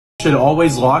should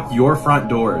always lock your front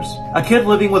doors. A kid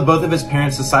living with both of his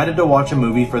parents decided to watch a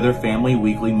movie for their family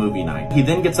weekly movie night. He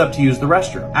then gets up to use the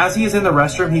restroom. As he is in the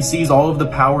restroom, he sees all of the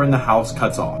power in the house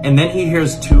cuts off, and then he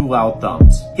hears 2 loud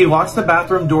thumps. He locks the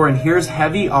bathroom door and hears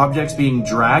heavy objects being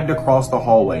dragged across the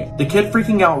hallway. The kid,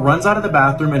 freaking out, runs out of the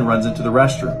bathroom and runs into the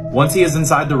restroom. Once he is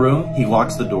inside the room, he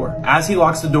locks the door. As he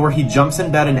locks the door, he jumps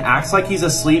in bed and acts like he's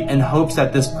asleep in hopes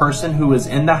that this person who is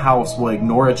in the house will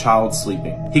ignore a child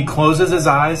sleeping. He closes his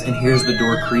eyes and hears the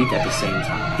door creak at the same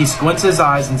time. He squints his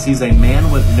eyes and sees a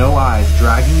man with no eyes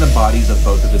dragging the bodies of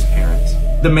both of his parents.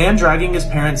 The man dragging his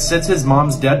parents sits his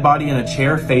mom's dead body in a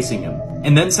chair facing him,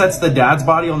 and then sets the dad's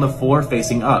body on the floor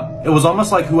facing up. It was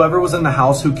almost like whoever was in the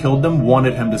house who killed them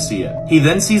wanted him to see it. He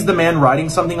then sees the man writing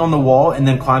something on the wall and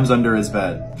then climbs under his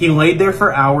bed. He laid there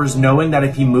for hours knowing that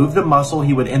if he moved a muscle,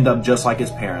 he would end up just like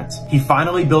his parents. He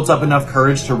finally built up enough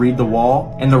courage to read the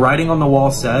wall, and the writing on the wall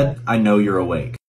said, "I know you're awake."